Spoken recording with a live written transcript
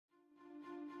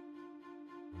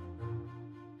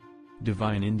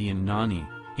Divine Indian Noni,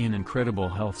 an incredible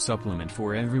health supplement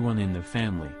for everyone in the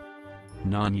family.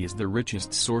 Noni is the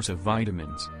richest source of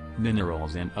vitamins,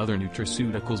 minerals and other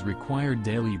nutraceuticals required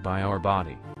daily by our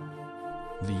body.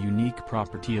 The unique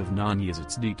property of Noni is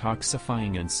its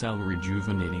detoxifying and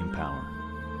cell-rejuvenating power.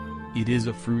 It is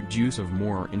a fruit juice of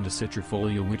Morinda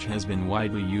citrifolia which has been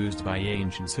widely used by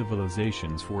ancient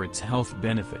civilizations for its health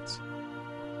benefits.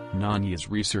 Noni is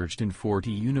researched in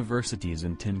 40 universities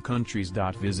in 10 countries.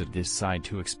 Visit this site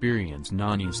to experience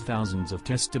Noni's thousands of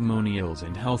testimonials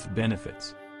and health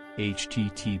benefits.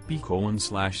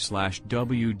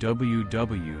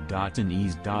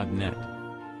 http://www.anease.net